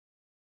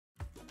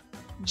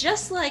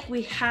Just like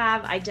we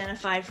have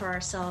identified for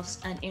ourselves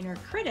an inner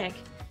critic,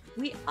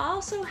 we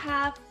also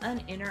have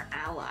an inner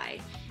ally.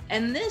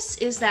 And this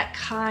is that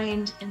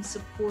kind and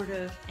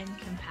supportive and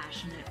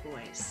compassionate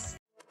voice.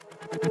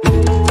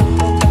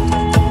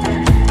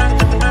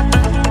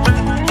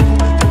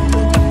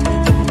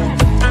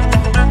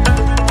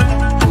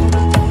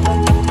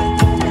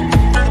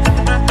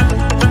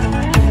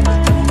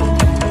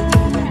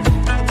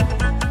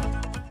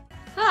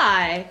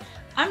 Hi,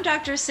 I'm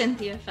Dr.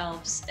 Cynthia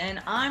Phelps,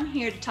 and I'm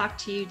here to talk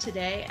to you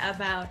today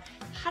about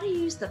how to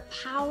use the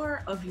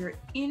power of your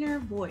inner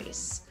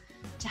voice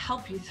to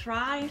help you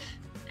thrive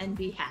and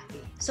be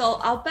happy. So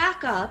I'll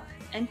back up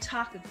and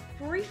talk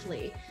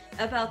briefly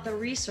about the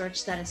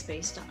research that it's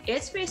based on.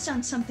 It's based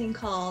on something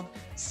called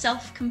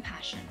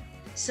self-compassion.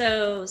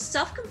 So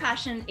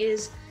self-compassion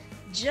is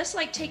just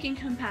like taking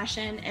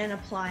compassion and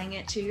applying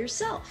it to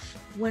yourself.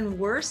 When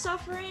we're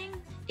suffering,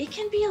 it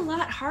can be a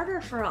lot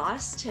harder for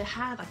us to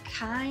have a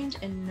kind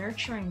and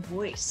nurturing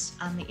voice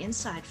on the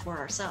inside for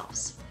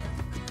ourselves.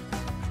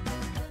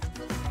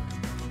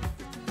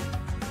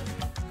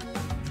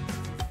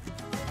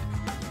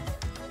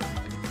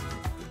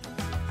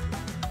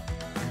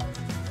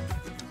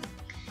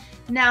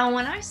 Now,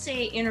 when I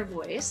say inner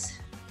voice,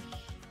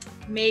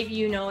 maybe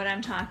you know what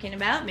I'm talking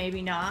about,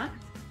 maybe not.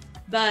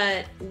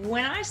 But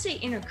when I say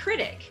inner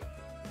critic,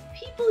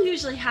 people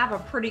usually have a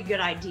pretty good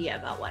idea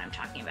about what I'm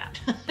talking about.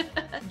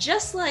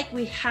 Just like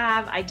we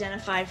have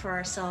identified for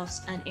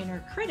ourselves an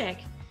inner critic,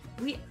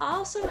 we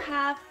also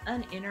have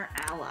an inner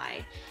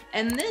ally.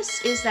 And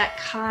this is that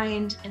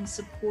kind and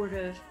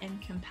supportive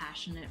and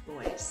compassionate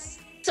voice.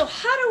 So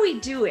how do we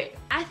do it?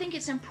 I think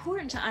it's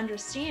important to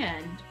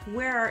understand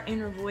where our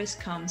inner voice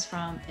comes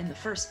from in the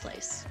first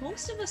place.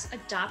 Most of us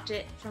adopt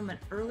it from an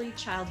early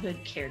childhood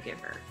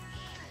caregiver.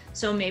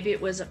 So maybe it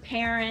was a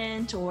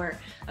parent or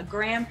a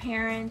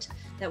grandparent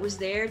that was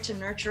there to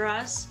nurture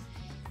us.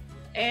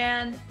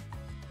 And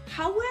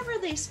however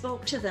they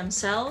spoke to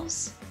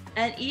themselves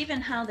and even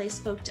how they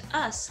spoke to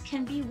us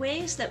can be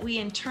ways that we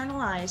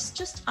internalize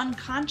just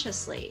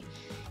unconsciously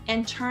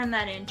and turn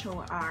that into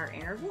our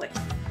inner voice.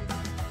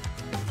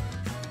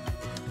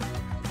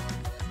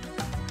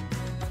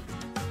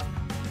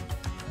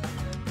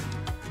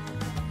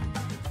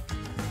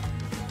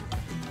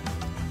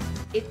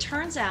 It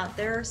turns out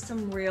there are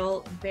some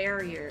real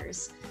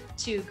barriers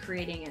to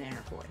creating an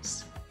inner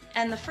voice.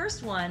 And the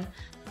first one,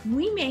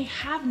 we may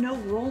have no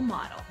role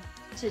model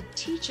to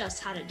teach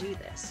us how to do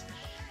this.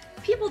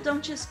 People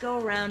don't just go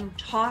around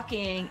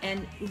talking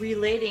and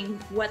relating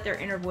what their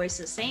inner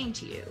voice is saying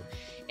to you.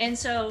 And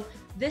so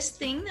this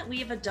thing that we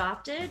have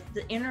adopted,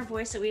 the inner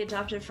voice that we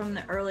adopted from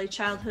the early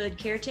childhood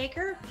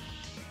caretaker,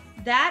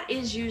 that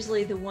is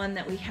usually the one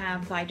that we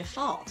have by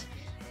default.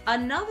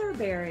 Another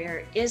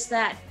barrier is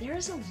that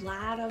there's a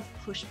lot of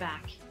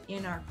pushback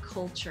in our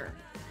culture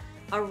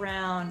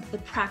around the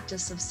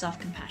practice of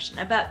self-compassion,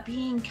 about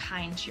being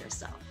kind to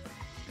yourself.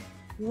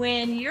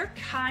 When you're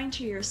kind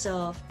to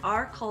yourself,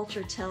 our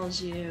culture tells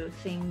you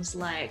things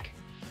like,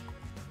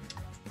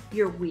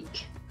 you're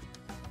weak.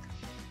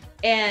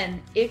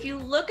 And if you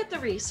look at the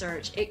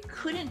research, it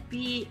couldn't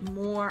be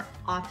more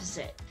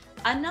opposite.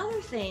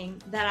 Another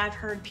thing that I've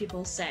heard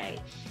people say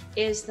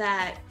is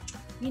that,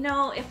 you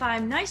know, if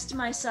I'm nice to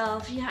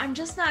myself, I'm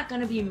just not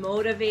going to be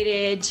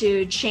motivated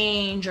to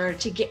change or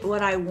to get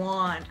what I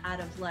want out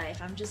of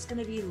life. I'm just going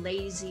to be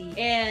lazy.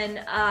 And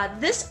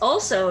this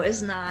also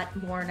is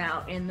not borne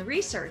out in the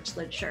research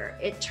literature.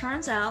 It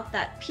turns out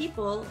that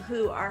people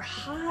who are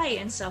high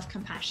in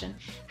self-compassion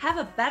have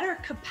a better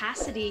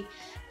capacity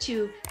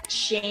to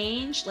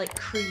change, like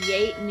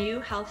create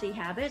new healthy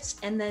habits,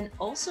 and then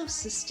also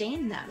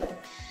sustain them.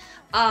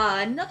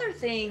 Another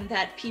thing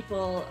that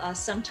people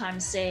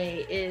sometimes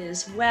say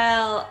is,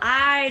 well,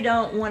 I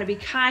don't want to be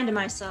kind to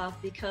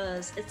myself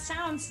because it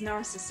sounds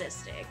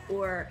narcissistic,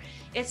 or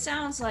it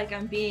sounds like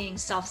I'm being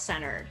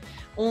self-centered,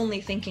 only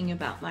thinking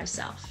about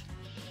myself.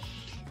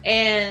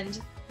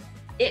 And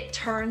it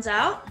turns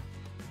out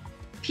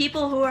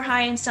people who are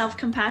high in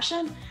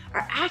self-compassion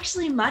are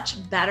actually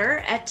much better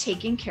at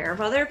taking care of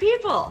other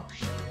people.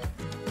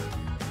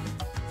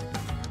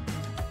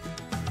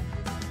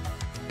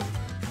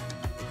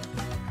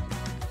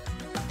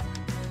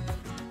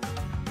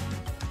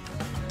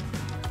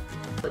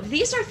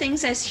 These are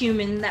things as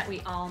human that we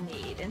all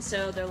need. And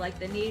so they're like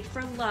the need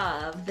for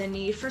love, the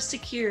need for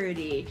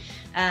security,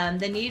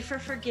 the need for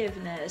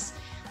forgiveness.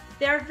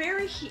 They're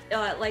very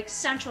like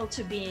central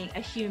to being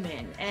a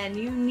human, and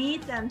you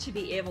need them to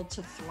be able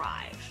to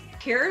thrive.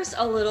 Here's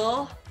a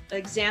little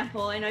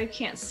example. I know you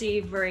can't see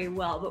very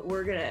well, but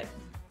we're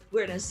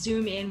gonna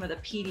zoom in with a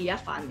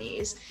PDF on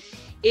these.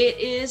 It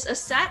is a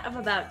set of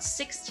about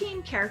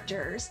 16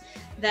 characters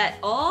that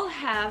all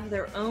have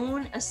their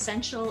own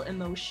essential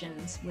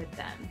emotions with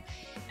them.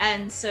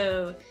 And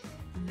so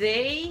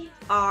they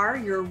are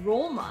your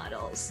role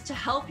models to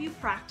help you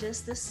practice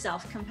this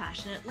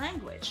self-compassionate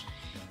language.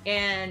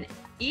 And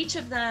each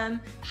of them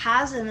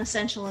has an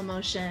essential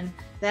emotion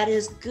that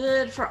is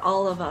good for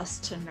all of us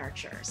to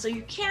nurture. So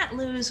you can't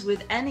lose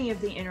with any of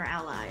the inner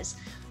allies.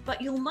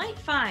 but you might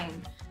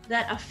find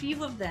that a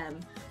few of them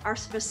are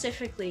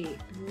specifically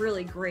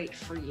really great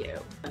for you.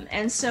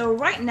 And so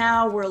right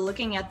now we're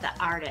looking at the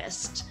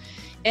artist,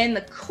 and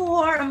the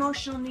core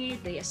emotional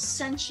need, the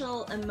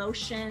essential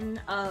emotion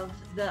of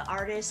the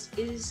artist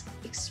is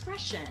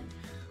expression,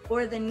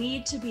 or the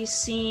need to be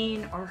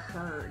seen or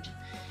heard.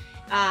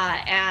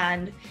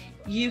 And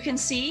you can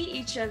see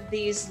each of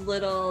these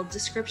little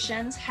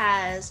descriptions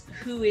has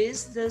who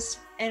is this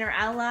inner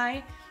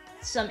ally,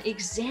 some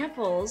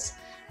examples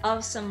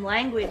of some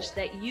language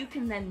that you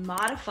can then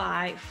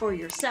modify for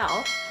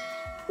yourself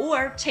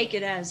or take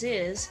it as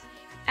is,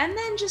 and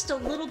then just a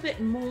little bit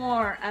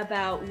more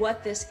about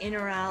what this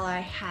inner ally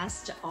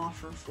has to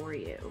offer for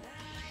you.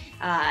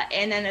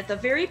 And then at the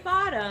very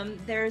bottom,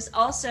 there's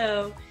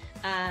also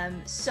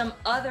some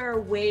other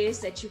ways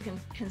that you can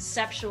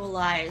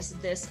conceptualize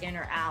this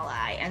inner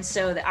ally. And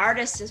so the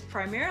artist is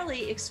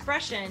primarily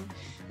expression,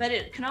 but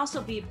it can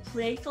also be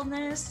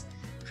playfulness,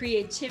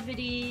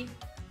 creativity,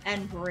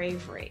 and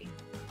bravery.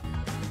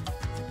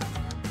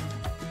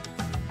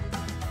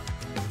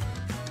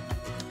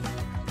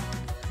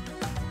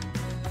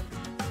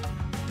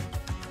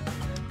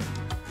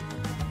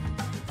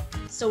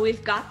 So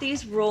we've got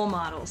these role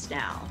models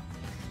now,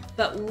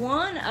 but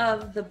one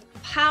of the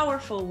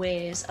powerful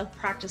ways of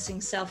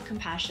practicing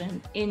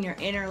self-compassion in your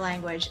inner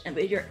language and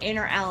with your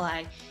inner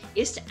ally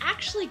is to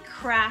actually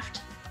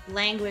craft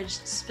language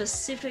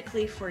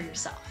specifically for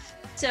yourself.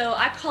 So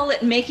I call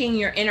it making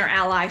your inner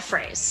ally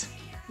phrase.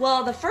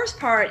 Well, the first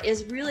part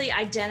is really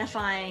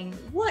identifying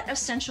what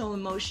essential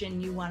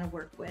emotion you want to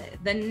work with.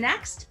 The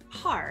next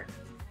part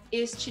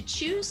is to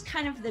choose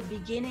kind of the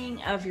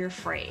beginning of your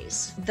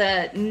phrase.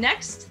 The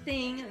next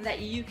thing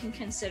that you can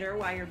consider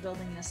while you're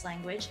building this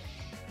language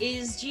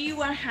is, do you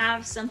want to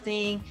have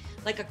something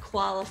like a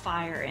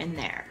qualifier in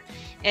there?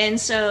 And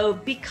so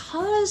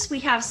because we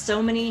have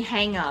so many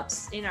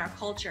hang-ups in our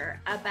culture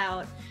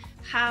about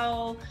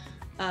how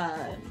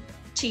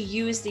to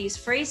use these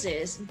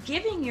phrases,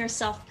 giving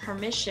yourself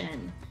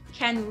permission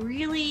can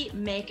really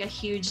make a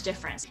huge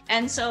difference.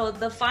 And so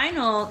the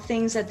final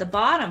things at the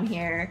bottom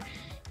here,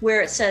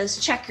 where it says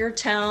check your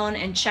tone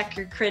and check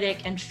your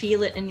critic and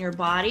feel it in your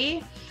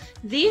body,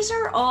 these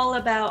are all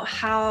about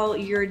how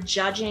you're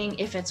judging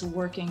if it's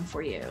working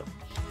for you.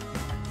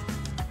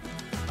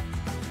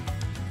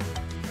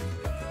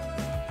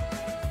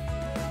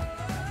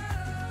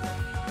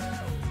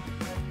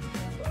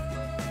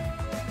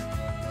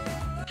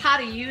 How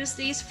to use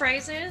these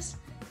phrases?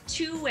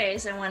 2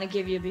 ways I want to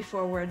give you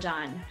before we're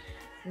done.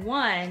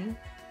 One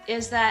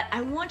is that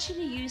I want you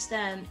to use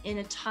them in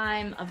a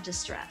time of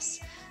distress.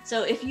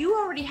 So if you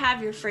already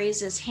have your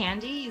phrases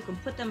handy, you can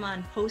put them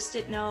on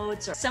Post-it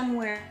notes or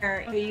somewhere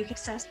where you can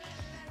access.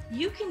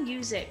 You can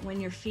use it when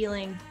you're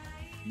feeling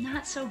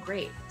not so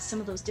great, some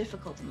of those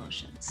difficult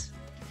emotions.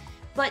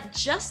 But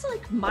just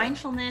like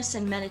mindfulness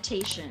and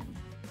meditation,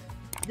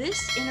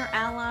 this inner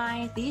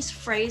ally, these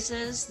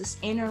phrases, this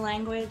inner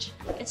language,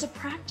 it's a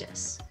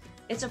practice.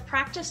 It's a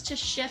practice to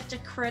shift a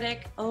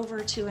critic over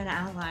to an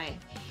ally.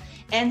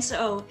 And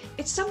so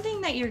it's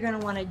something that you're going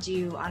to want to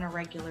do on a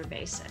regular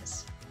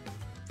basis.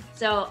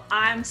 So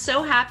I'm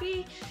so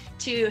happy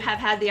to have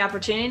had the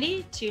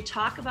opportunity to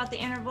talk about the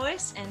inner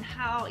voice and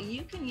how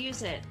you can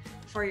use it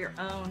for your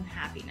own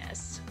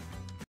happiness.